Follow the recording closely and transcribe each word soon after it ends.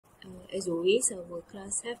as always, our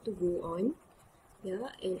class have to go on, yeah,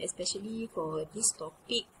 and especially for this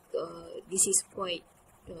topic, this is quite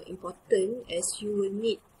important, as you will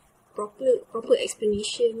need proper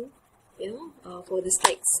explanation, yeah, for the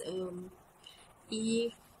slides.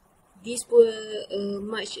 If this were a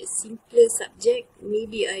much simpler subject,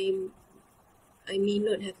 maybe I may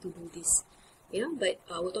not have to do this, yeah. But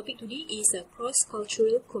our topic today is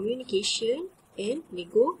cross-cultural communication and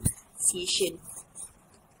negotiation.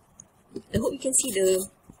 I hope you can see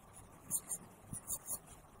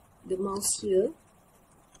the mouse here.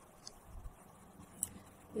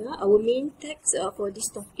 Yeah, our main text for this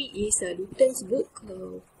topic is Luton's book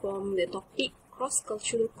from the topic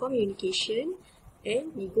cross-cultural communication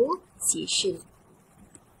and negotiation.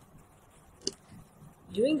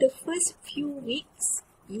 During the first few weeks,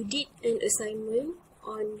 you did an assignment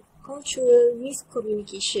on cultural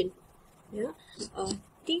miscommunication. Yeah,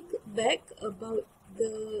 think back about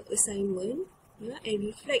the assignment, yeah, and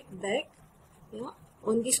reflect back, yeah,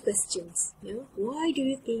 on these questions. Yeah, why do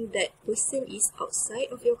you think that person is outside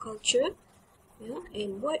of your culture? Yeah,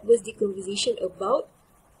 and what was the conversation about?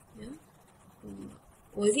 Yeah,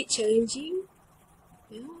 was it challenging?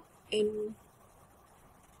 Yeah, and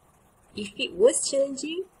if it was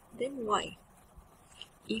challenging, then why?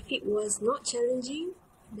 If it was not challenging,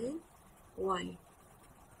 then why?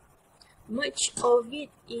 Much of it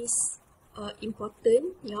is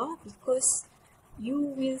important, yeah, because you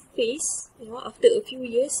will face, yeah, after a few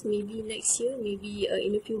years, maybe next year, maybe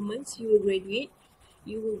in a few months, you will graduate,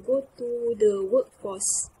 you will go to the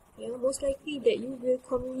workforce. Yeah, most likely that you will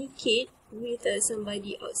communicate with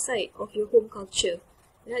somebody outside of your home culture.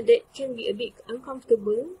 Yeah, that can be a bit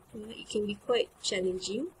uncomfortable. Yeah, it can be quite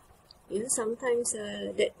challenging. Yeah, sometimes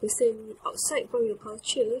that person outside from your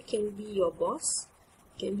culture can be your boss,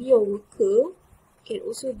 can be your worker, can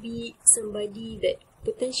also be somebody that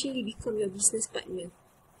potentially become your business partner.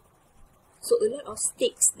 So a lot of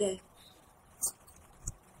stakes there.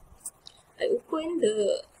 I open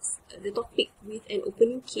the topic with an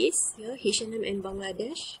opening case, yeah, H&M and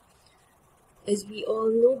Bangladesh. As we all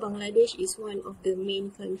know, Bangladesh is one of the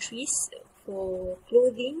main countries for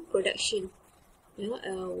clothing production. Yeah,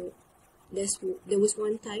 there was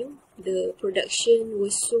one time the production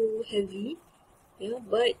was so heavy, yeah,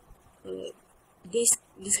 but this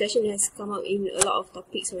discussion has come out in a lot of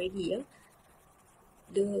topics already. Yeah,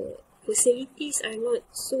 the facilities are not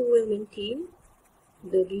so well maintained.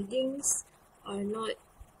 The buildings are not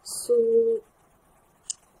so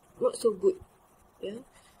good. Yeah.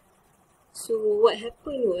 So what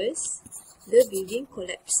happened was the building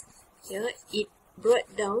collapsed. Yeah, it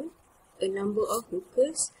brought down a number of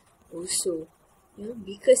workers also. Yeah,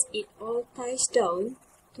 because it all ties down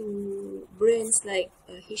to brands like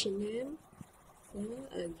H&M,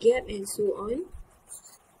 Gap, and so on.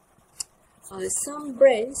 Some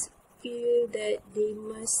brands feel that they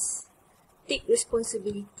must take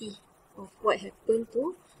responsibility of what happened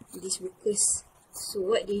to these workers. So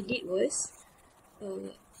what they did was,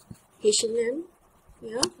 H&M,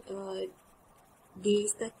 yeah, they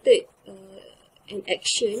started an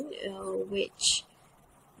action which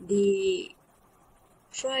they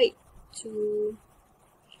tried to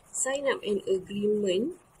sign up an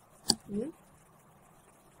agreement,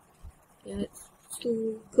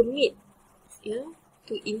 to commit,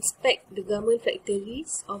 to inspect the garment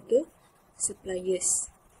factories of the suppliers.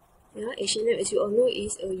 H&M, as you all know,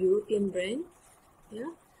 is a European brand.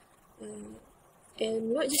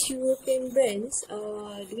 And not just European brands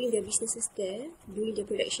are doing their businesses there, doing their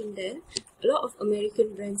production there. A lot of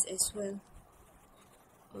American brands as well.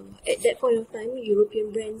 At that point of time,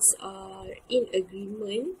 European brands are in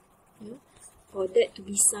agreement, for that to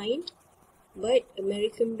be signed, but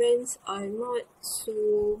American brands are not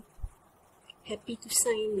so happy to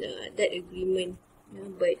sign that agreement.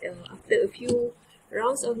 But after a few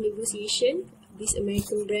rounds of negotiation, these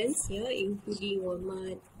American brands, including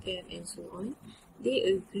Walmart, Gap, and so on, they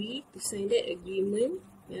agree to sign that agreement.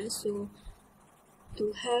 So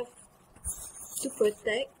to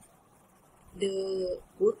protect the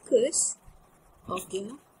workers of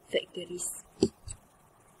their factories.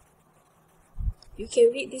 You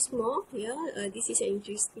can read this more. This is an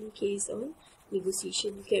interesting case on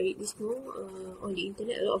negotiation. You can read this more on the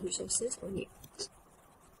internet. A lot of resources on it.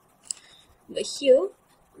 But here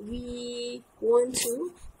we want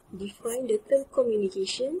to define the term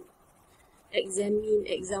communication, examine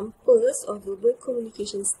examples of verbal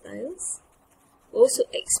communication styles, also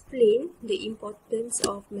explain the importance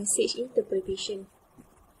of message interpretation.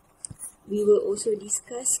 We will also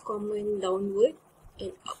discuss common downward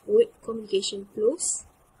and upward communication flows,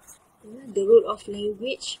 the role of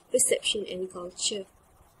language, perception, and culture.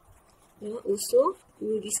 Also, we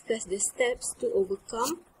will discuss the steps to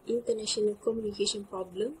overcome international communication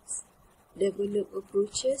problems, develop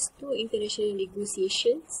approaches to international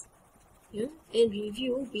negotiations, and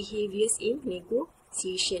review behaviors in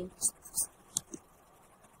negotiation.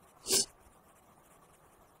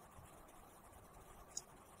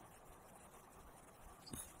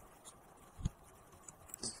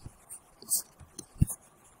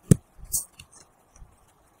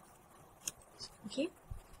 Okay.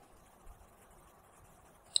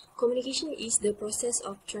 Communication is the process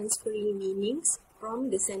of transferring meanings from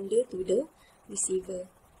the sender to the receiver.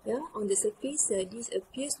 On the surface, this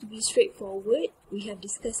appears to be straightforward. We have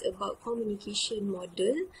discussed about communication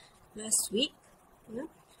model last week.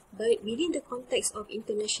 But within the context of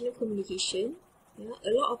international communication, a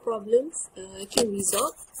lot of problems can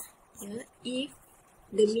result if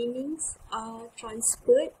the meanings are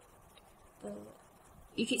transferred,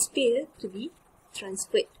 if it's failed to be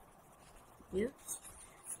transferred.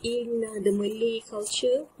 In the Malay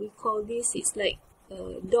culture, we call this, it's like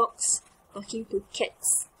dogs talking to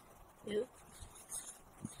cats.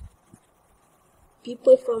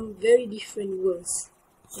 People from very different worlds.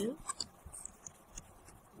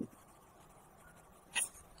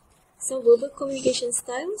 Some verbal communication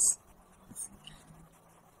styles.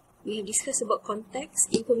 We have discussed about context.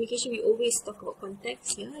 In communication, we always talk about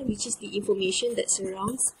context, which is the information that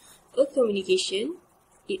surrounds a communication.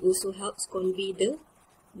 It also helps convey the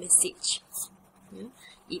message.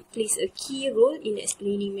 It plays a key role in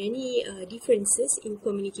explaining many differences in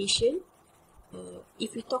communication.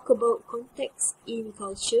 If we talk about context in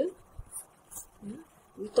culture,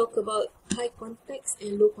 we talk about high context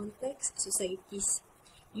and low context societies.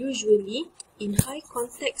 Usually, in high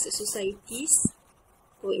context societies,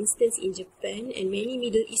 for instance in Japan and many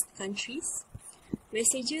Middle East countries,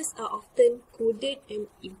 messages are often coded and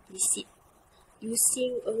implicit,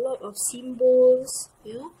 using a lot of symbols,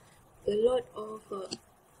 a lot of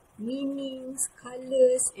meanings,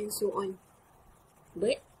 colors, and so on.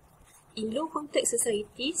 But in low context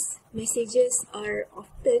societies, messages are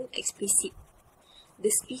often explicit. The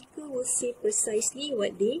speaker will say precisely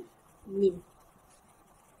what they mean.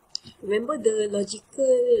 Remember the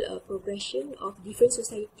logical progression of different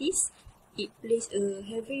societies? It plays a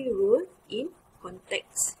heavy role in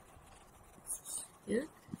context.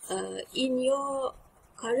 In your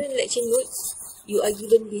current lecture notes, you are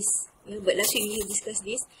given this. But last week we have discussed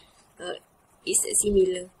this. It's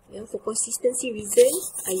similar. For consistency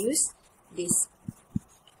reasons, I use this.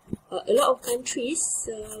 A lot of countries,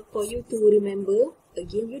 for you to remember,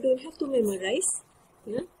 again, you don't have to memorize.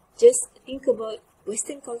 Just think about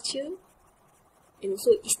Western culture and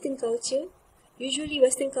also Eastern culture. Usually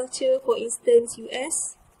Western culture, for instance,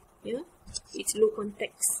 US, it's low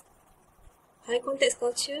context. High context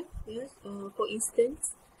culture, for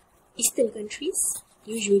instance, Eastern countries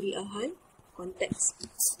usually are high context.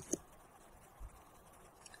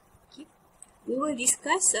 Okay. We will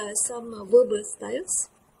discuss some verbal styles: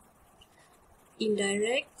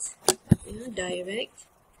 indirect, direct,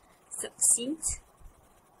 succinct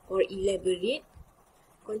or elaborate,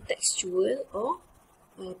 contextual or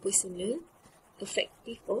personal,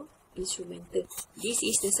 effective or instrumental. This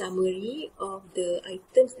is the summary of the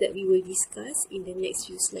items that we will discuss in the next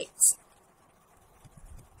few slides.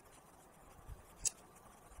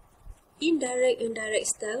 Indirect and direct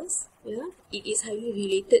styles, it is highly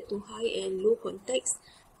related to high and low context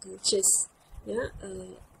cultures.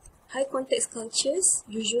 High context cultures,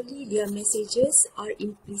 usually their messages are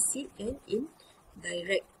implicit and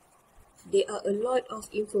indirect. There are a lot of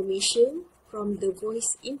information from the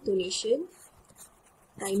voice intonation,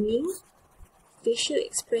 timing, facial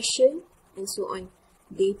expression, and so on.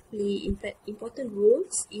 They play important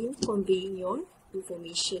roles in conveying your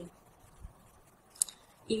information.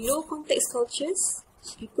 In low context cultures,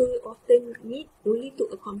 people often meet only to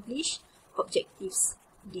accomplish objectives.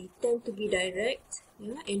 They tend to be direct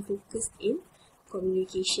and focused in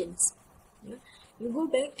communications. You go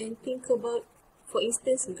back and think about, for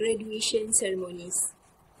instance, graduation ceremonies.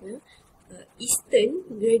 Eastern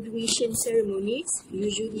graduation ceremonies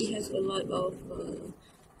usually have a lot of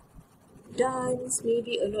dance,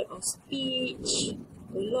 maybe a lot of speech,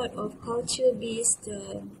 a lot of culture-based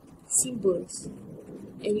symbols.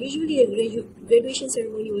 And usually a graduation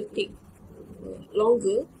ceremony will take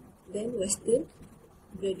longer than Western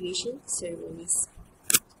graduation ceremonies.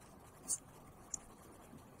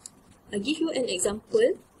 I'll give you an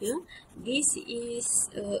example. This is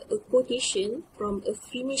a quotation from a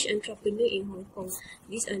Finnish entrepreneur in Hong Kong.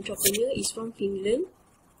 This entrepreneur is from Finland.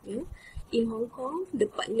 In Hong Kong, the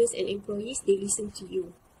partners and employees, they listen to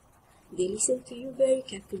you. They listen to you very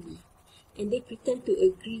carefully. and they pretend to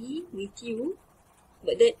agree with you,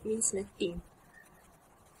 but that means nothing.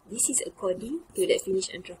 This is according to that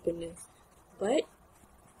Finnish entrepreneur. But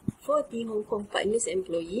for the Hong Kong partners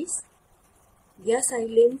employees, their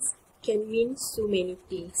silence can mean so many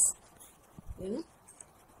things. Yeah?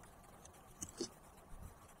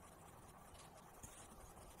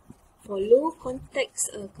 For low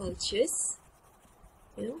context cultures,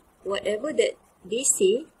 whatever that they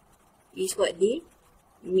say is what they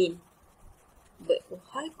mean. But for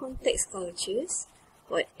high context cultures,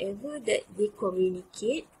 whatever that they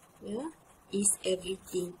communicate, is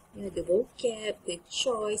everything. The vocab, the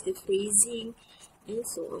choice, the phrasing, and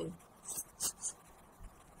so on.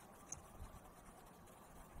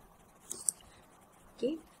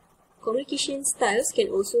 Okay, communication styles can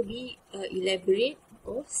also be elaborate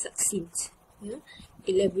or succinct.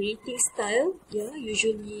 Elaborating style,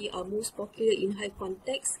 usually are most popular in high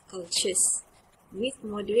context cultures with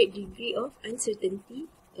moderate degree of uncertainty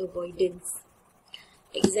avoidance.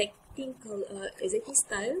 Exacting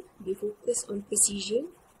style, they focus on precision.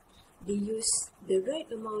 They use the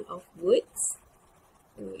right amount of words,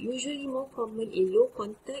 usually more common in low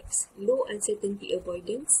context, low uncertainty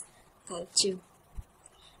avoidance culture.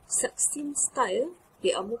 Succinct style,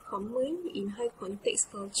 they are more common in high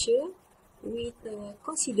context culture with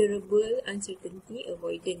considerable uncertainty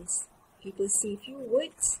avoidance. People say few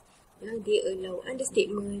words, they allow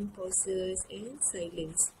understatement, pauses, and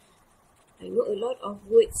silence. I know a lot of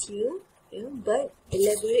words here, but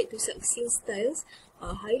elaborate to succinct styles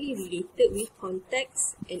are highly related with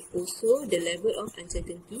context and also the level of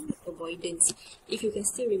uncertainty avoidance. If you can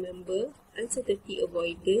still remember, uncertainty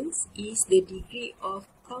avoidance is the degree of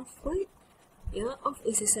comfort of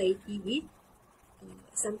a society with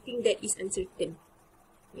something that is uncertain.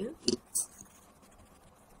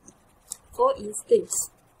 For instance,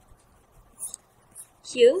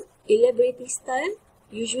 here, elaborating style,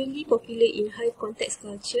 usually popular in high context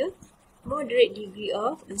culture, moderate degree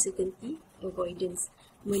of uncertainty avoidance.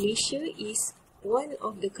 Malaysia is one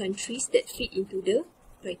of the countries that fit into the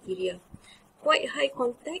criteria. Quite high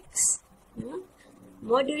context,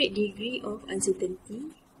 moderate degree of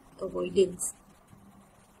uncertainty avoidance.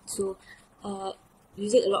 So,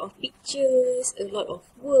 using a lot of pictures, a lot of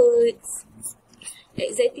words.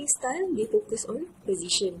 Exacting style, they focus on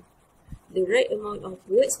precision. The right amount of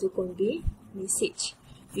words to convey message.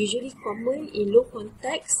 Usually common in low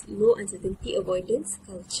context, low uncertainty avoidance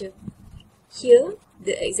culture. Here,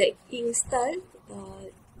 the exacting style,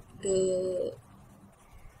 the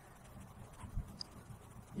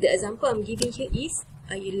example I'm giving here is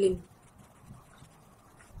Ireland.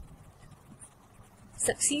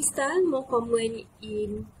 Succinct style, more common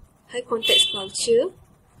in high context culture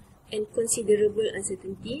and considerable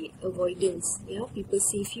uncertainty avoidance. People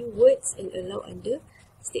say few words and allow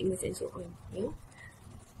understatements and so on.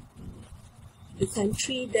 The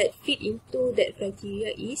country that fit into that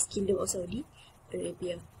criteria is Kingdom of Saudi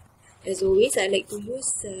Arabia. As always, I like to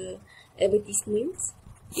use advertisements.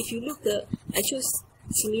 If you look, I choose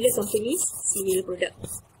similar companies, similar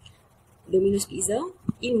products. Domino's Pizza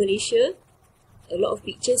in Malaysia, a lot of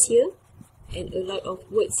pictures here and a lot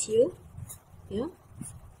of words here.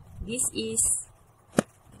 This is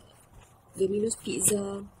Domino's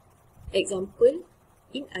Pizza example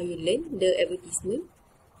in Ireland, the advertisement.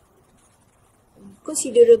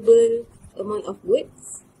 Considerable amount of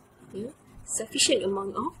words, sufficient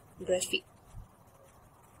amount of graphic.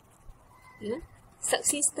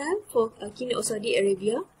 Succinct style for Kingdom of Saudi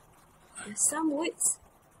Arabia, some words,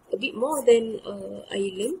 a bit more than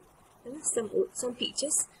Ireland, some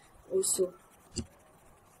pictures also.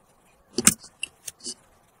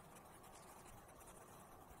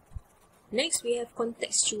 Next, we have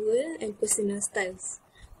contextual and personal styles.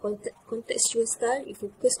 Contextual style, it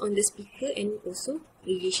focuses on the speaker and also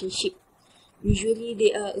relationship. Usually,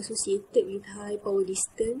 they are associated with high power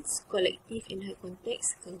distance, collective and high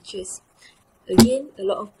context cultures. Again, a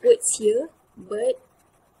lot of words here, but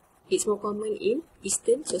it's more common in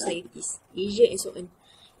Eastern societies, Asia and so on.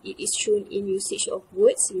 It is shown in usage of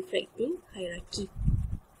words reflecting hierarchy.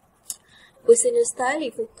 Personal style,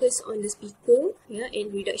 it focuses on the speaker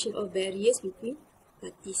and reduction of barriers between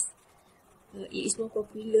parties. It is more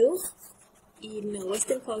popular in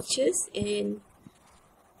Western cultures and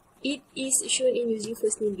it is shown in using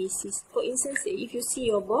first name basis. For instance, if you see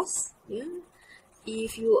your boss,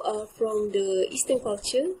 if you are from the Eastern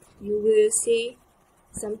culture, you will say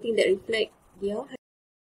something that reflects their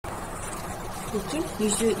okay.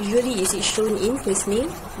 Usually is shown in first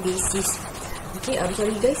name basis. Okay, I'm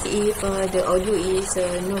sorry guys if the audio is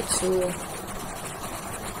not so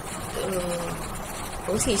I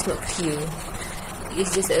would say it's not clear.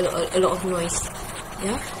 it's just a lot of noise,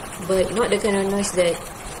 yeah, but not the kind of noise that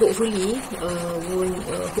hopefully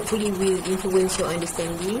will influence your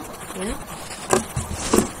understanding, yeah.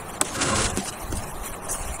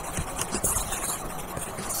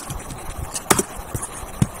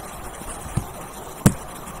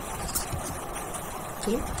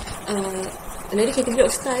 Okay. Another category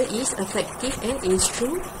of style is affective and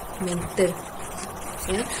instrumental.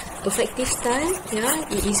 Yeah, affective style, yeah,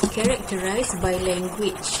 it is characterized by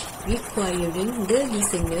language requiring the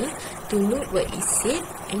listener to note what is said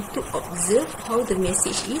and to observe how the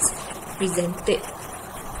message is presented.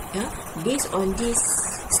 Yeah, based on this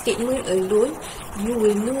statement alone, you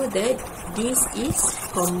will know that this is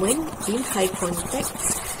common in high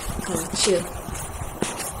context culture.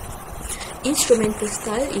 Instrumental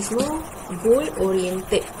style is more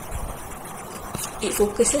goal-oriented. It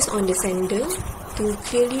focuses on the sender to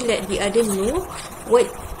clearly let the other know what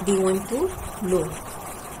they want to know.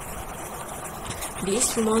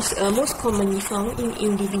 This is most commonly found in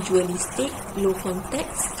individualistic,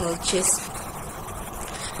 low-context cultures.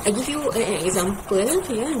 I give you an example,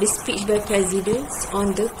 yeah, the speech by presidents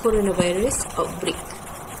on the coronavirus outbreak.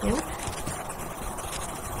 Yeah.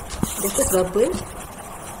 The first bubble.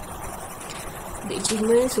 The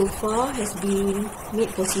achievement so far has been made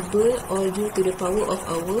possible all due to the power of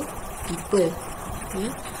our people,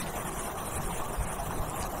 yeah,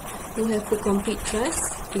 who have put complete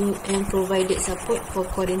trust in and provided support for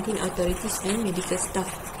quarantine authorities and medical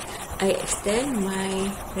staff. I extend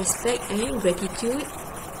my respect and gratitude,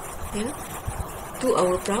 yeah, to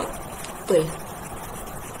our proud people.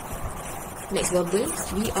 Next bubble,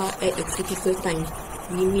 we are at a critical time.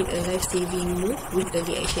 We need a life-saving move with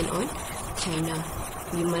early action on China.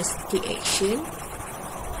 We must take action.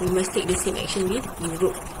 We must take the same action with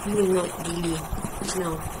Europe. We will not delay.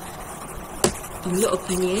 Now, in your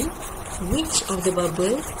opinion, which of the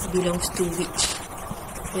bubble belongs to which?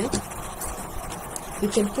 Yeah, we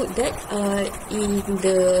can put that in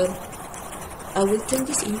the. I will turn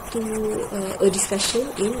this into a discussion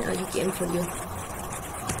in EPPM folio.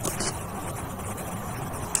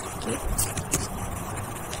 Okay.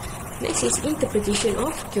 Next is interpretation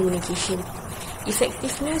of communication.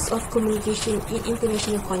 Effectiveness of communication in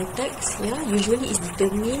international context, yeah, usually is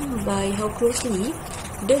determined by how closely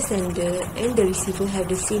the sender and the receiver have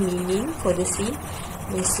the same meaning for the same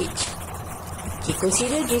message. Okay,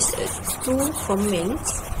 consider these two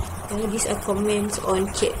comments. These are comments on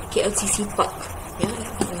KLCC Park. Yeah,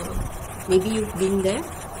 maybe you've been there.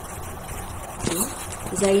 Okay.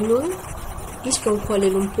 Zainul is from Kuala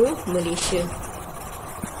Lumpur, Malaysia.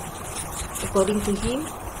 According to him,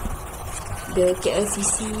 the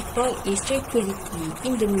KLCC Park is tranquility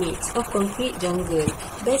in the midst of concrete jungle,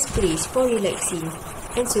 best place for relaxing,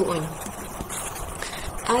 and so on.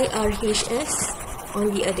 IRHS,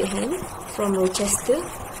 on the other hand, from Rochester,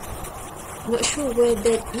 not sure where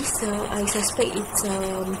that is. I suspect it's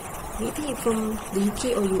maybe from the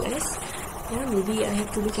UK or US. Yeah, maybe I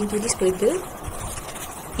have to look into this further.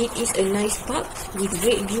 It is a nice park with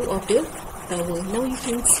great view of the tower. Now you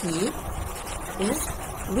can see, yeah,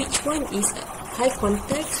 which one is high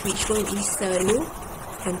context, which one is low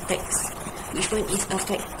context, which one is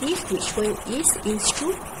affective, which one is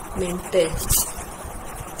instrumental.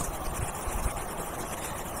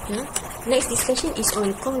 Yeah. Next discussion is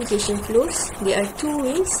on communication flows. There are two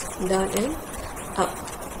ways, down and up.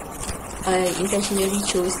 I intentionally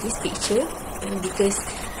chose this picture because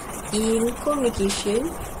in communication,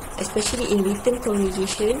 especially in written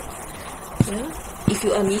communication, yeah, if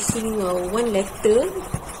you are missing one letter,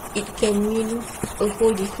 it can mean a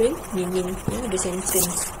whole different meaning, yeah, the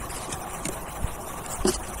sentence.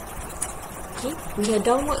 Okay, we have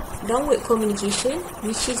downward communication,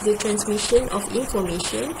 which is the transmission of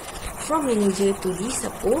information from manager to the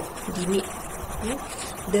subordinate. Yeah.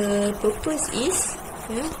 The purpose is,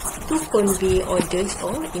 yeah, to convey orders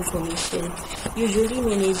or information. Usually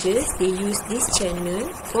managers, they use this channel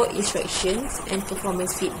for instructions and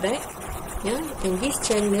performance feedback. Yeah, and this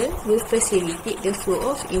channel will facilitate the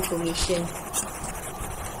flow of information.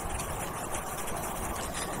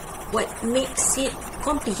 What makes it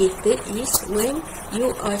complicated is when you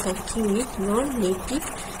are talking with non-native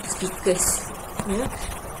speakers. Yeah,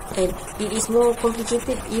 and it is more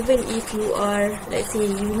complicated even if you are, let's say,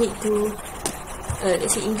 you need to,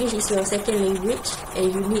 let's say English is your second language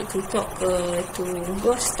and you need to talk to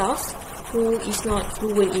your staff who is not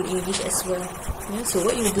fluent in English as well. Yeah, so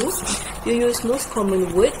what you do, you use most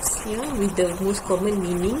common words, yeah, with the most common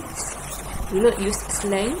meanings. Do not use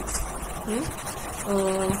slangs. Yeah.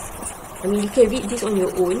 I mean, you can read this on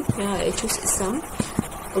your own. Yeah, I choose some.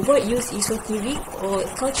 Avoid use esoteric or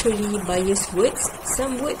culturally biased words.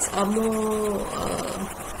 Some words are more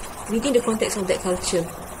within the context of that culture.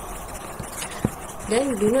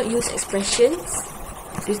 Then do not use expressions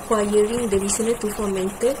requiring the listener to form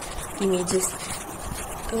mental images.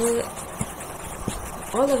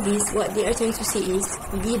 All of this, what they are trying to say is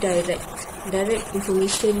be direct. Direct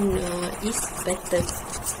information is better.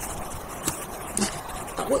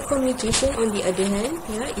 Outward communication, on the other hand,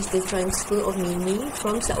 is the transfer of meaning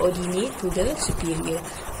from subordinate to the superior,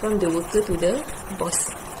 from the worker to the boss.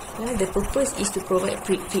 The purpose is to provide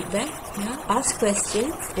feedback, ask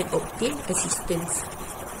questions, and obtain assistance.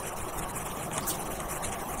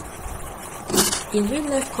 In real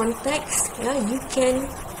life context, you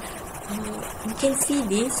can see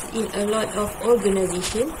this in a lot of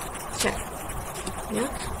organization chart.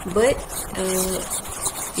 But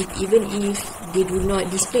even if they do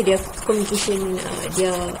not display their communication,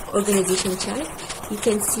 their organization chart, you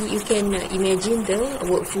can imagine the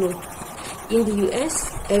workflow. In the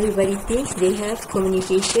US, everybody thinks they have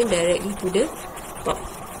communication directly to the top.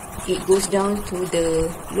 It goes down to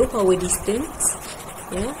the low power distance,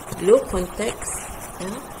 low context,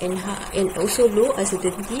 and also low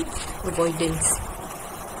uncertainty avoidance.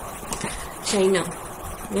 China,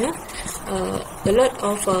 a lot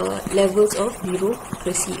of levels of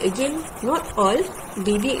bureaucracy. Again, not all,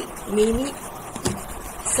 maybe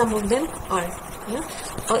some of them are.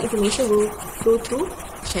 All information will flow through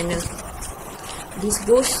channel. This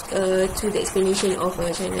goes to the explanation of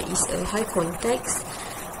China is a high context,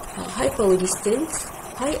 high power distance,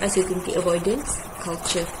 high uncertainty avoidance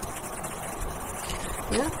culture.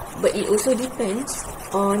 But it also depends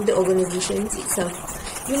on the organizations itself.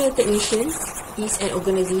 United Nations is an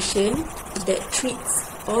organization that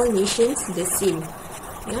treats all nations the same.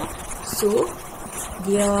 So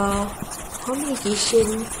their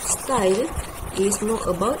communication style is more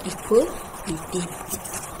about equality.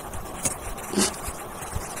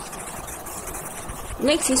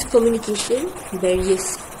 Next is communication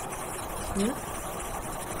barriers.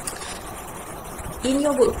 In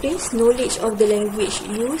your workplace, knowledge of the language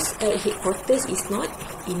used at headquarters is not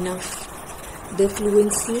enough. The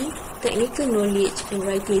fluency, technical knowledge, and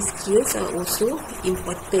writing skills are also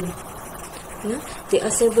important. There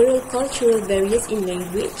are several cultural barriers in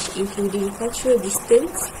language, including cultural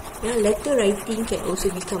distance. Letter writing can also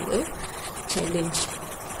become a challenge.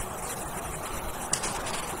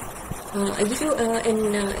 I give you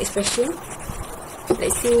an expression.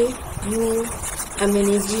 Let's say you are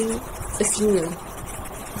managing a singer.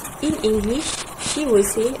 In English, she will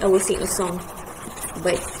say, I will sing a song.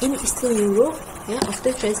 But in Eastern Europe,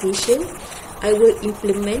 after translation, I will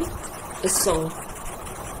implement a song.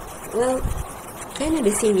 Well, kind of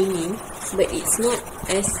the same meaning, but it's not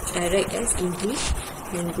as direct as English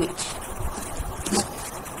language.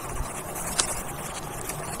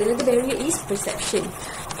 Another barrier is perception,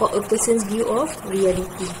 or a person's view of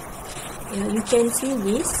reality. You can see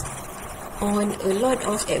this on a lot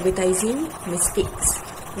of advertising mistakes.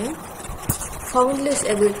 Countless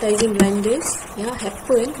advertising blunders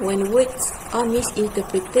happen when words are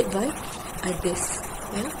misinterpreted by others.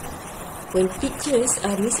 When pictures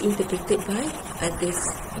are misinterpreted by others.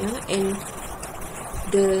 And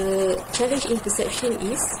the challenge in perception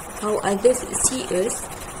is how others see us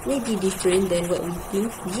may be different than what we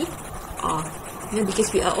think we are.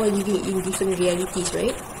 Because we are all living in different realities,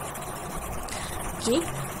 right? Okay,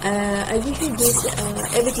 I give you this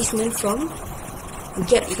advertisement from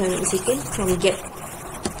Gap, if I'm not mistaken, from Gap.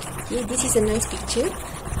 Okay, this is a nice picture.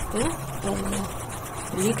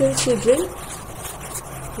 Little children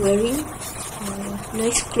wearing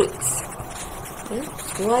nice clothes.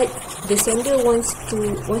 What the sender wants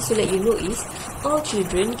to let you know is all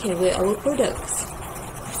children can wear our products.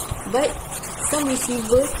 But some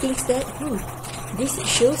receiver thinks that this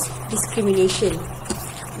shows discrimination.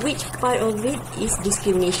 Which part of it is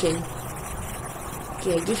discrimination?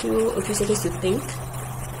 Okay, I give you a few seconds to think.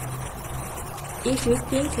 If you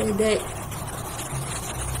think that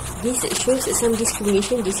this shows some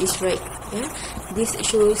discrimination, this is right. This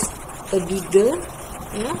shows a bigger,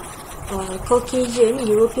 Caucasian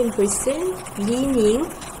European person leaning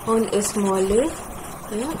on a smaller,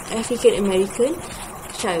 African American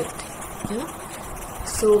child.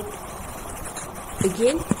 So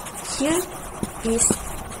again, here is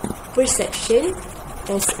perception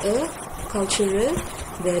as a cultural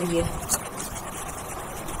barrier.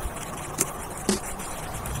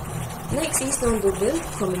 Next is non-verbal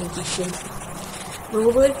communication.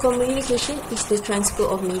 Non-verbal communication is the transfer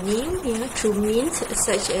of meaning through means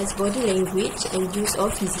such as body language and use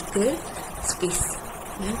of physical space.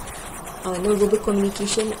 non-verbal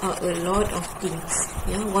communication are a lot of things.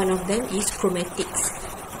 One of them is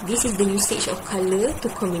chromatics. This is the usage of color to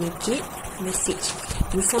communicate message.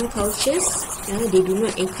 In some cultures, they do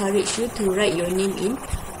not encourage you to write your name in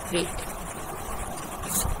red.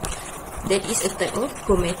 That is a type of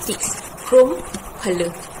chromatics. Chrome,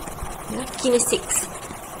 color. Kinesics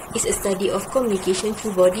is a study of communication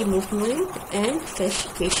through body movement and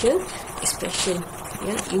facial expression.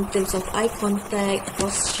 In terms of eye contact,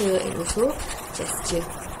 posture, and also gesture.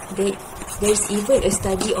 There is even a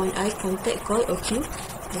study on eye contact called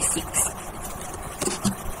oculesics.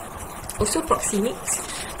 Also proxemics,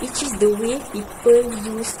 which is the way people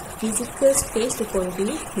use physical space to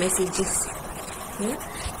convey messages.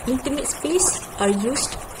 Intimate space are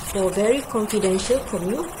used for very confidential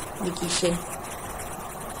communication.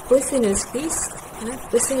 Personal space,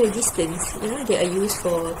 personal distance, they are used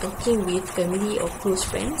for talking with family or close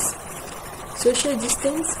friends. Social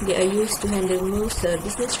distance, they are used to handle most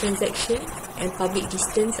business transactions, and public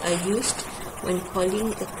distance are used when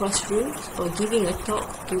calling across rooms or giving a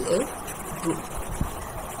talk to a group.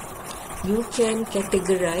 You can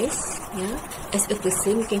categorize, as a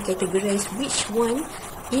person, you can categorize which one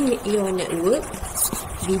in your network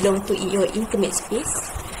belong to your intimate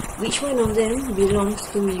space, which one of them belongs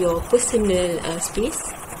to your personal space,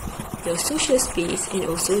 your social space, and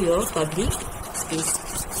also your public space.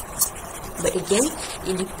 But again,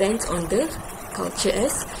 it depends on the culture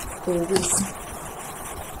as always.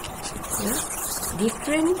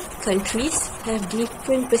 Different countries have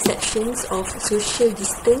different perceptions of social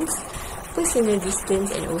distance, personal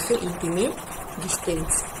distance, and also intimate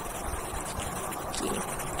distance.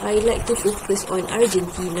 I like to focus on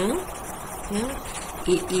Argentina.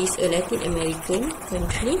 It is a Latin American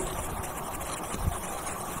country.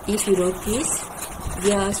 If you notice,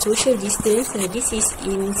 their social distance, this is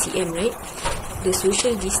in cm, right? The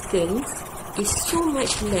social distance is so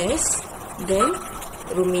much less than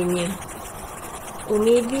Romania. Or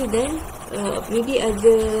maybe then, maybe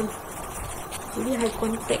high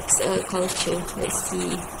context culture. Let's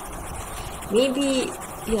see. Maybe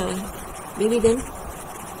then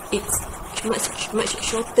it's much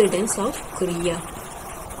shorter than South Korea.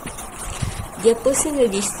 Their personal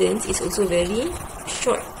distance is also very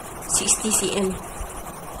short, 60 cm.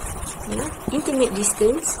 Intimate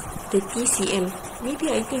distance, 30 cm. Maybe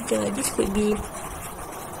I think this could be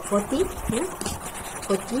 40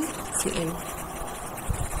 cm.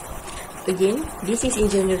 Again, this is in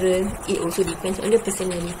general. It also depends on the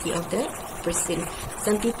personality of that person.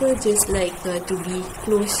 Some people just like to be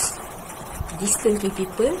close distance with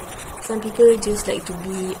people. Some people just like to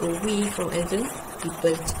be away from other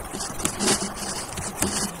people.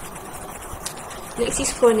 Next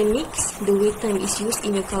is chronemics, the way time is used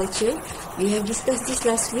in a culture. We have discussed this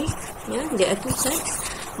last week. There are two types,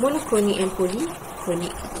 monochronic and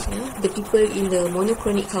polychronic. The people in the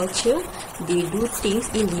monochronic culture, they do things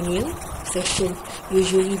in linear fashion.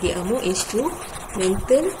 Usually they are more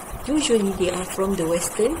instrumental. Usually they are from the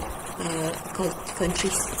Western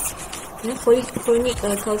countries. Polychronic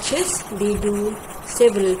cultures, they do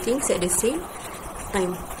several things at the same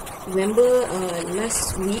time. Remember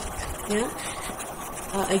last week,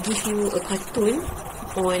 I give you a cartoon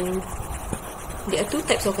on, there are two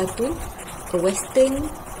types of cartoon, a Western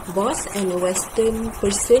boss and a Western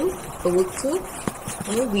person, a worker,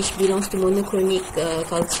 which belongs to monochronic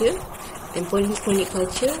culture, and polychronic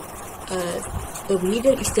culture, a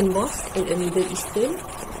Middle Eastern boss and a Middle Eastern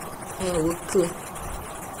worker.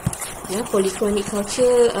 Polychronic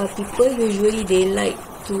culture, people usually they like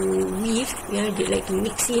to weave, they like to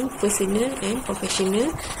mix in personal and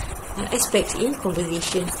professional aspects in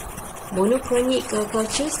conversation. Monochronic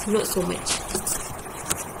cultures, not so much.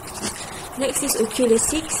 Next is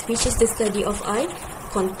oculesics, which is the study of eye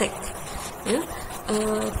contact.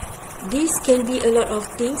 This can be a lot of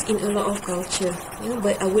things in a lot of culture,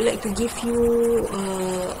 but I would like to give you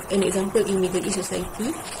an example in Middle East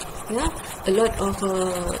society. A lot of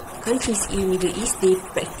countries in Middle East, they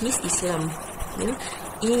practice Islam.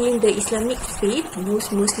 In the Islamic faith,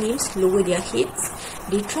 most Muslims lower their heads.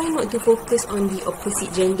 They try not to focus on the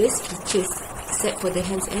opposite gender's features, except for the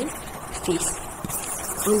hands and face.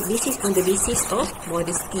 This is on the basis of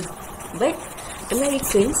modesty. But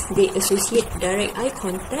Americans, they associate direct eye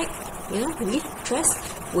contact with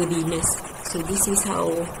trustworthiness. So this is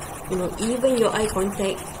how, even your eye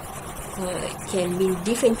contact can mean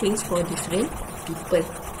different things for different people.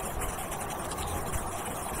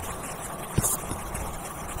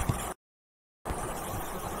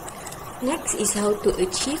 Next is how to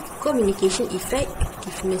achieve communication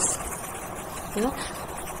effectiveness.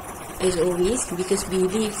 As always, because we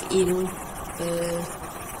live in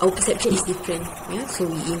a our perception is different. Yeah, so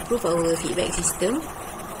we improve our feedback system.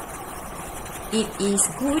 It is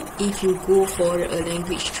good if you go for a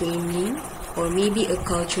language training or maybe a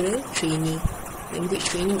cultural training. Language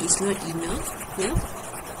training is not enough. Yeah.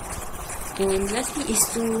 And lastly is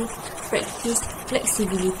to practice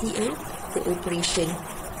flexibility and cooperation.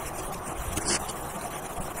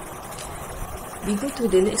 We go to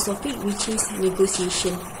the next topic, which is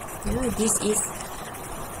negotiation. Yeah, this is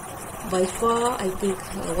by far, I think,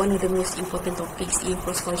 one of the most important topics in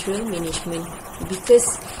cross-cultural management,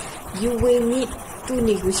 because you will need to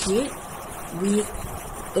negotiate with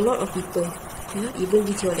a lot of people, even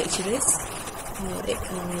with your lecturers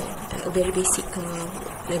at a very basic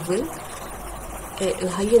level. At a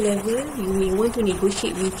higher level, you may want to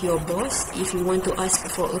negotiate with your boss if you want to ask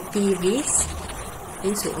for a pay raise,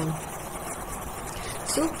 and so on.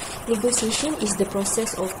 So, negotiation is the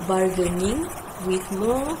process of bargaining with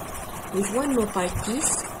one more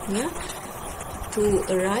parties, to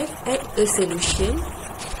arrive at a solution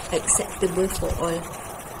acceptable for all.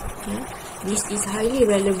 This is highly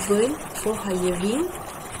relevant for hiring,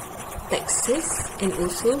 taxes, and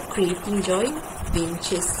also creating joint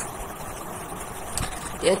ventures.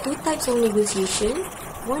 There are two types of negotiation.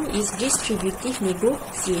 One is distributive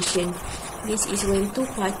negotiation. This is when two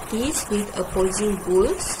parties with opposing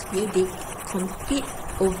goals, they compete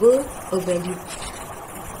over a value.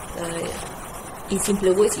 In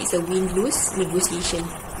simpler words, it's a win-lose negotiation.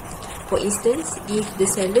 For instance, if the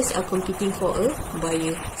sellers are competing for a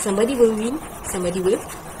buyer, somebody will win, somebody will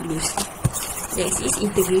lose. Next is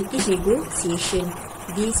integrative negotiation.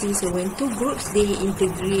 This is when two groups, they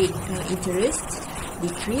integrate interests, they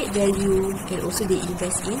create value, and also they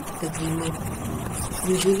invest in agreement.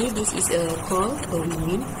 Usually, this is called a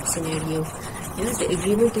win-win scenario. The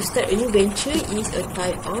agreement to start a new venture is a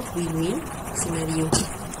type of win-win scenario.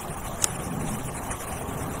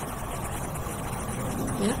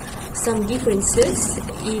 Some differences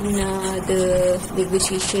in the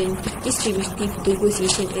negotiation, distributive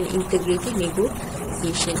negotiation and integrative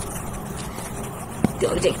negotiation. The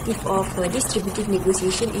objective of distributive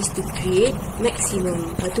negotiation is to claim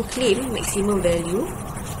maximum value.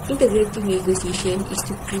 Integrative negotiation is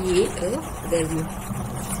to create a value.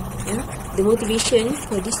 The motivation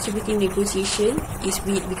for distributive negotiation is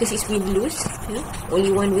because it's win-lose.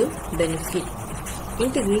 Only one will benefit.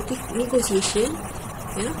 Integrative negotiation,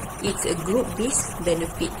 it's a group-based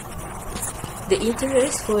benefit. The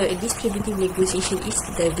interest for a distributive negotiation is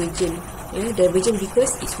divergent. Divergent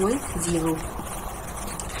because it's 1-0.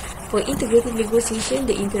 For integrative negotiation,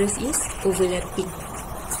 the interest is overlapping.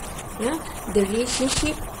 The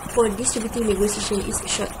relationship for distributive negotiation is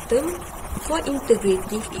short-term. For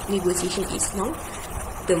integrative negotiation is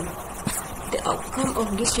long-term. The outcome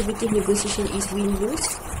of distributive negotiation is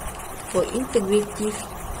win-lose. For integrative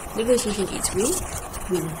negotiation, it's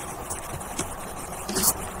win-win.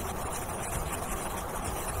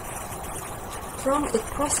 From a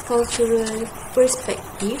cross-cultural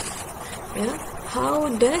perspective, how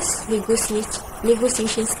does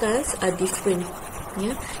negotiation styles are different?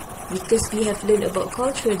 Because we have learned about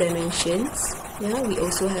cultural dimensions. We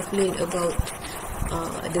also have learned about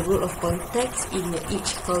the role of context in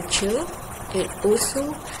each culture, and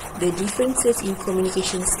also the differences in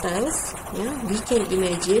communication styles. We can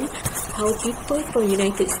imagine how people from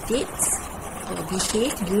United States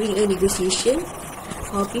behave during a negotiation,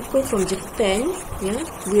 how people from Japan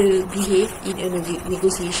will behave in a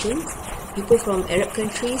negotiation, people from Arab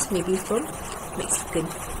countries, maybe from Mexican.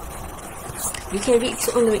 You can read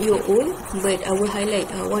it on your own, but I will highlight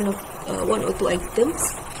one or two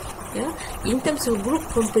items. In terms of group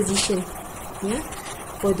composition,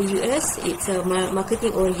 for the US, it's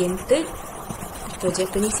marketing oriented. For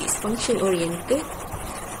Japanese, it's function oriented.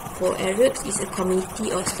 For Arabs, it's a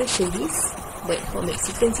community or specialist. But for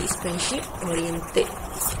Mexicans, it's friendship oriented.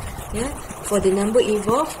 For the number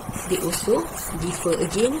involved, they also differ.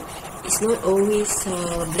 Again, it's not always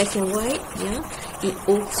black and white. It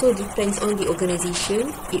also depends on the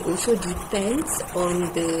organization. It also depends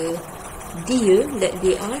on the deal that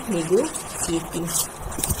they are negotiating.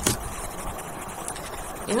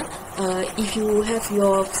 If you have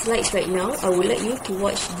your slides right now, I would like you to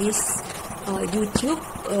watch this YouTube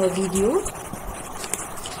video.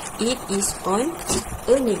 It is on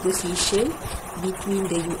a negotiation between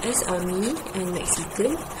the US Army and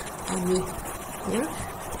Mexican Army.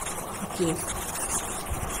 Okay.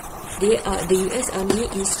 The US Army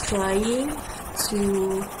is trying to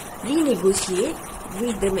renegotiate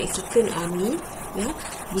with the Mexican Army,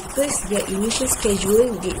 because their initial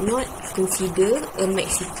schedule did not consider a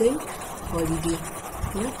Mexican holiday.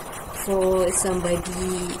 For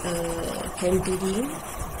somebody handling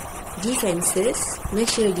defenses,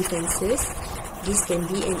 national defenses, this can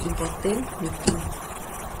be an important meeting.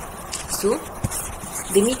 So,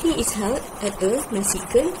 the meeting is held at a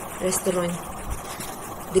Mexican restaurant.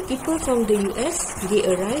 The people from the US, they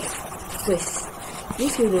arrive first.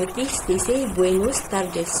 If you notice, they say Buenos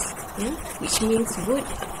tardes, which means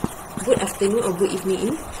good afternoon or good evening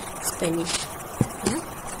in Spanish.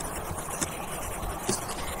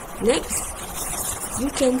 Next, you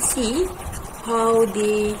can see how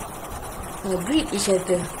they greet each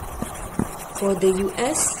other. For the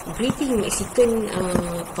US, greeting Mexican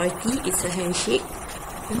party is a handshake.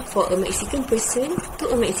 For a Mexican person, to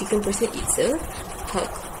a Mexican person, it's a hug.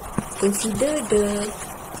 Consider the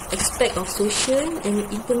aspect of social and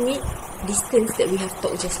intimate distance that we have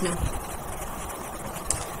talked just now.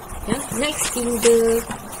 Next, in the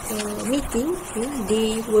meeting,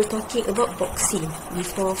 they were talking about boxing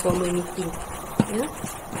before formal meeting.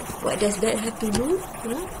 What does that have to do?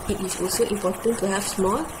 It is also important to have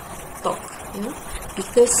small talk,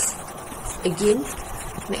 because again,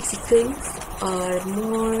 Mexicans are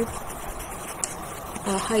more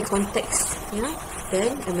high context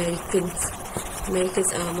than Americans.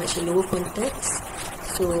 Americans are much lower context,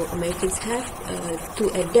 so Americans have to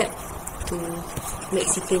adapt to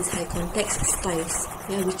Mexicans' high context styles,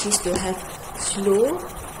 which is to have slow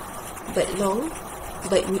but long,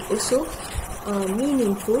 but also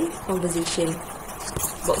meaningful conversation.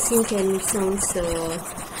 Boxing can sound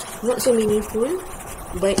not so meaningful,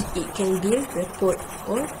 but it can build rapport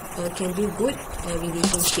or can build good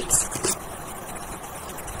relationships.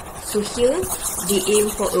 So here, they aim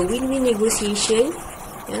for a win-win negotiation,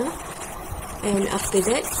 and after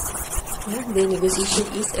that, the negotiation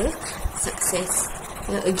is a success.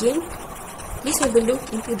 Again, please have a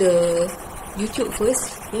look into the YouTube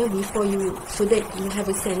first, before you, so that you have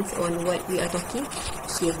a sense on what we are talking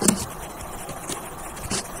here.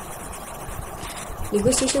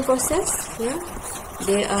 Negotiation process,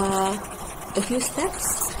 there are a few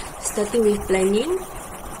steps, starting with planning,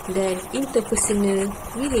 then interpersonal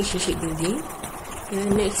relationship building.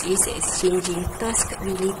 Next is exchanging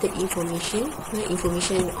task-related information,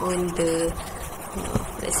 information on the,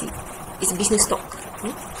 let's see, it's business talk.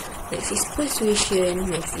 Next is persuasion.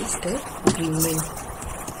 Next is agreement.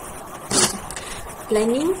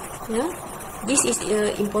 Planning, this is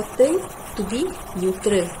important to be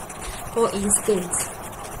neutral. For instance,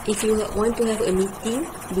 if you want to have a meeting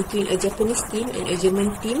between a Japanese team and a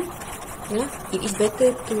German team, it is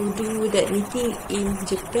better to do that meeting in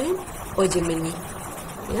Japan or Germany.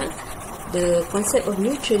 The concept of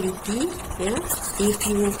neutrality, if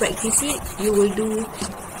you practice it, you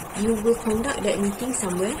will conduct that meeting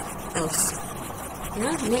somewhere else.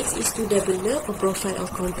 Next is to develop a profile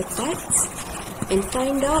of counterparts and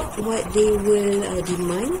find out what they will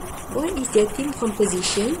demand, what is their team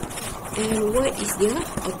composition, and what is their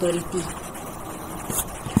authority.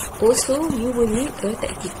 Also, you will need a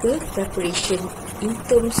tactical preparation in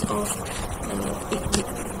terms of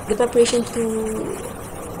the preparation to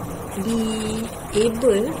be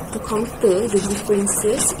able to counter the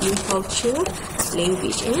differences in culture,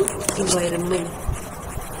 language, and environment.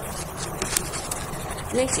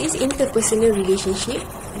 Next is interpersonal relationship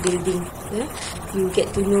building. You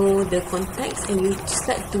get to know the context and you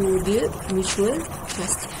start to build mutual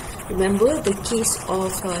trust. Remember the case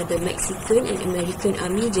of the Mexican and American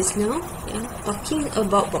army just now, talking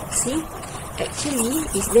about boxing, actually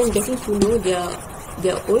is them getting to know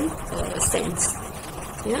their own stance.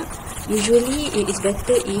 Usually it is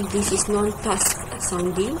better if this is non-task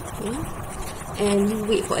sounding, and you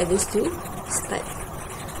wait for others to start.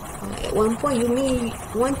 At one point you may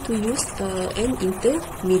want to use an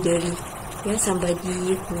intermediary,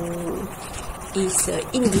 somebody who is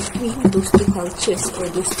in between those two cultures or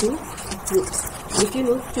those two groups. If you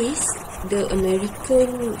notice, the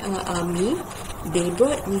American army, they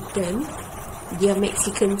brought with them their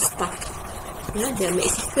Mexican staff. Their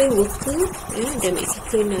Mexican worker, their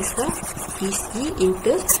Mexican staff is the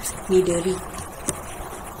intermediary.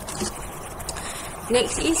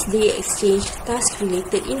 Next is they exchange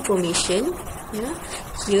task-related information.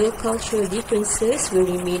 Here, cultural differences will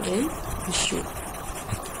remain an issue.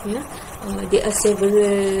 There are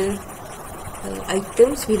several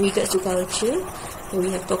items with regards to culture.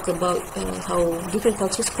 We have talked about how different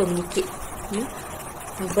cultures communicate.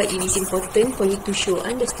 But it is important for you to show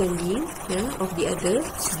understanding of the other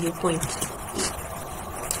viewpoint.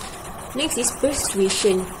 Next is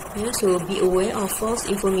persuasion. So be aware of false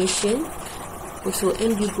information, also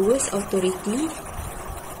ambiguous authority.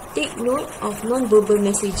 Take note of non-verbal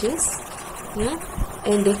messages,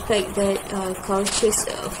 and the fact that cultures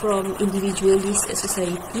from individualist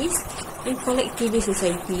societies and collectivist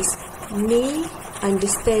societies may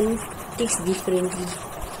understand things differently.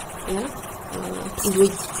 Yeah,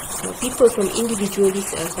 people from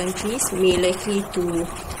individualist countries may likely to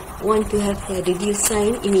want to have the deal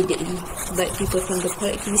signed immediately, but people from the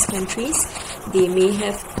collectivist countries, they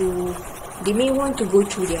may want to go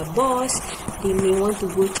through their boss, they may want to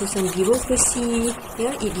go through some bureaucracy.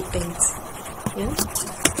 Yeah, it depends. Yeah.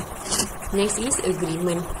 Next is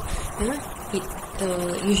agreement. Yeah, it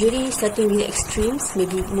usually starting with extremes may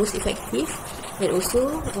be most effective, and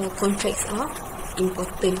also contracts are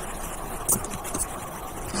important.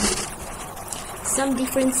 Some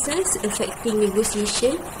differences affecting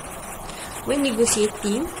negotiation. When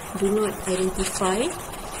negotiating, do not identify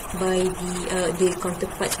by the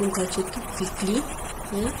counterpart's home culture too quickly.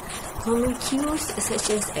 Yeah. Common cues such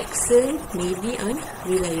as accent may be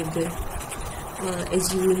unreliable.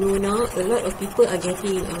 As you know now, a lot of people are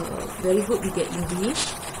getting very good with their English,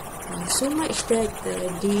 so much that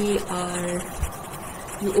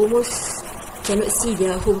you almost cannot see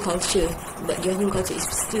their home culture, but their home culture is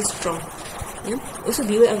still strong. Yeah? Also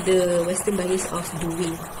beware of the Western bias of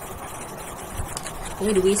doing.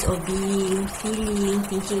 The ways of being, feeling,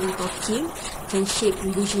 thinking and talking can shape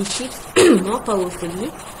relationships more powerfully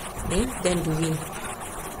than doing.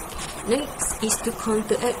 Next is to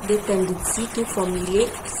counteract the tendency to formulate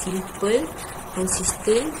simple,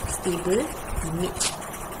 consistent, stable image.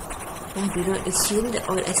 Do not assume that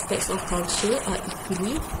all aspects of culture are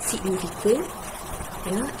equally significant.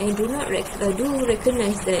 And do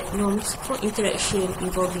recognize that norms for interaction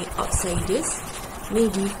involving outsiders may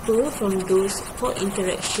differ from those for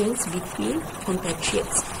interactions between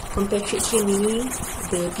compatriots. Compatriots here meaning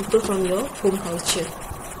the people from your home culture.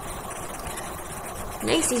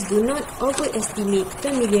 Next is do not overestimate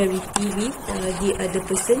familiarity with the other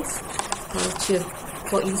person's culture.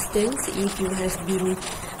 For instance, if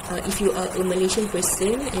you are a Malaysian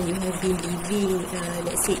person and you have been living,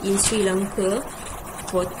 let's say, in Sri Lanka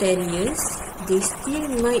for 10 years, there still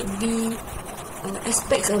might be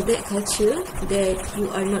aspects of that culture that you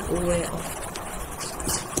are not aware of.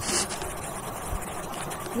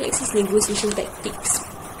 Next is negotiation tactics.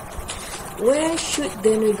 Where should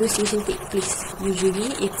the negotiation take place? Usually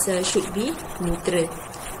it should be neutral.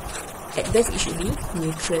 At best it should be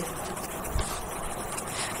neutral.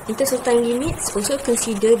 In terms of time limits, also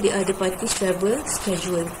consider the other party's travel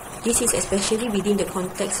schedule. This is especially within the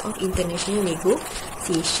context of international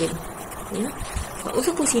negotiation.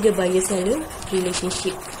 Also consider buyer-seller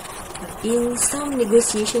relationship. In some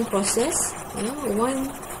negotiation process,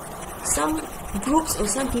 some groups or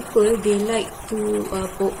some people, they like to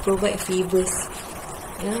provide favors.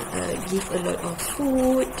 Give a lot of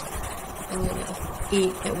food,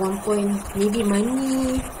 at one point maybe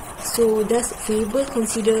money. So does favor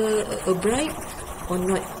consider a bribe or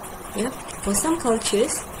not? For some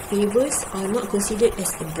cultures, favors are not considered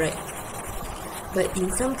as a bribe, but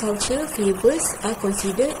in some culture, favors are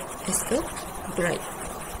considered as a bribe.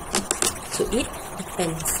 So it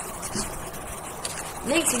depends.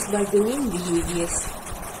 Next is bargaining behaviors.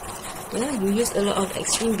 You use a lot of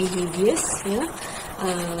extreme behaviors.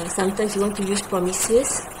 Sometimes you want to use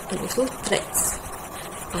promises and also threats.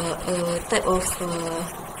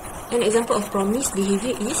 An example of promise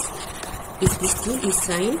behavior is, if this deal is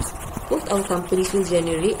signed, both our companies will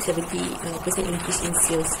generate 70% increase in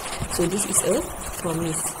sales. So this is a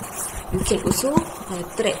promise. You can also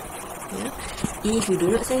threat. If you do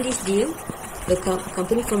not sign this deal, the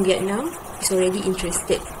company from Vietnam is already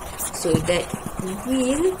interested. So that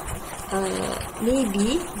will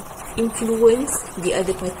maybe influence the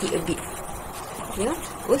other party a bit.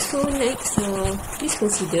 Also next, please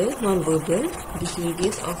consider non-verbal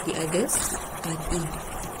behaviors of the other party.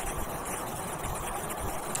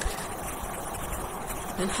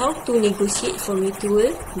 And how to negotiate for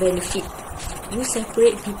mutual benefit. You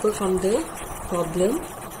separate people from the problem.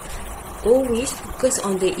 Always focus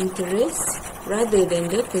on the interests rather than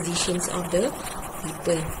the positions of the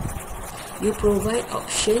people. You provide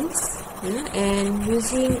options and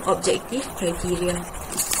using objective criteria.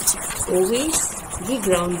 Always be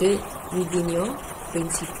grounded within your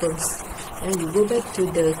principles. And you go back to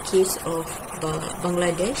the case of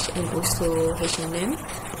Bangladesh and also H&M.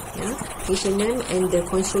 H&M and the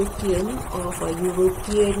consortium of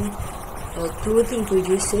European clothing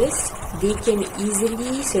producers, they can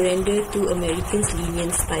easily surrender to Americans'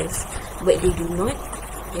 lenient styles, but they do not.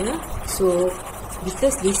 So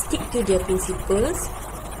because they stick to their principles,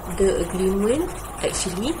 the agreement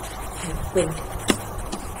actually happened.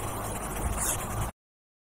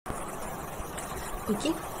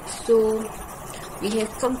 Okay, so we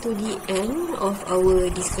have come to the end of our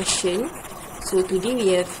discussion. So today we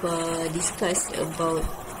have discussed about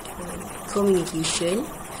communication,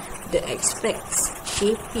 the aspects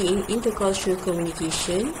shaping intercultural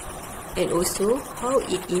communication, and also how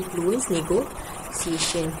it influences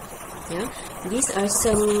negotiation. Yeah, these are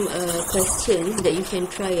some questions that you can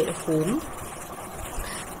try at home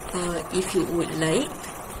if you would like.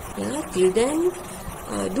 Yeah, till then,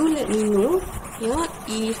 do let me know. Yeah,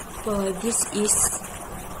 if this is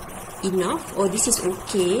enough or this is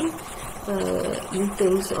okay in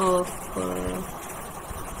terms of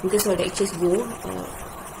lectures go.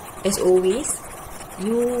 As always,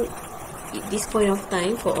 you at this point of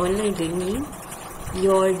time for online learning,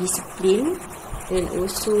 your discipline and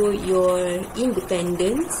also your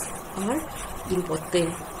independence are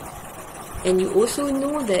important. And you also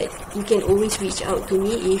know that you can always reach out to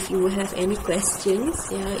me if you have any questions.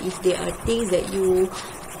 Yeah, if there are things that you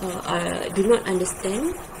do not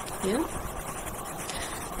understand. Yeah,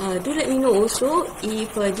 do let me know also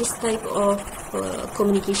if this type of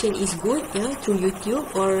communication is good. Yeah, through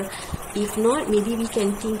YouTube, or if not, maybe we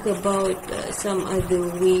can think about some other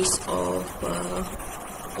ways of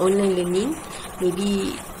online learning.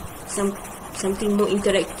 Maybe something more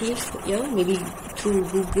interactive, yeah, maybe through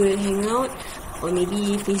Google Hangout or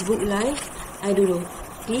maybe Facebook Live. I don't know.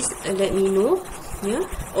 Please let me know, yeah,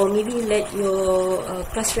 or maybe let your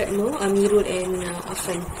class rep know, Amirul and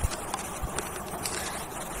Afan.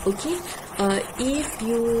 Okay, if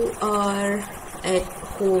you are at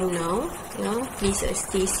home now, yeah, please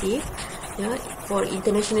stay safe. Yeah, for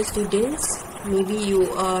international students, maybe you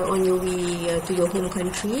are on your way to your home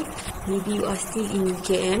country. Maybe you are still in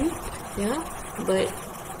UKM. Yeah, but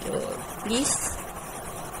please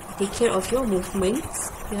take care of your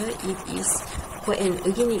movements. Yeah, it is quite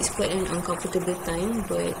it's quite an uncomfortable time,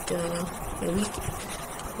 but I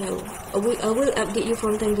will update you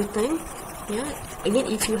from time to time. Yeah, again,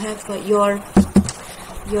 if you have your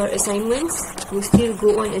assignments, will still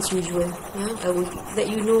go on as usual. Yeah, I will let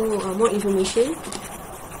you know more information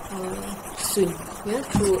soon. Yeah,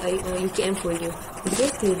 through UKM folio. Okay,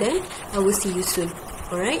 till then, I will see you soon.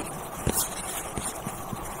 Alright.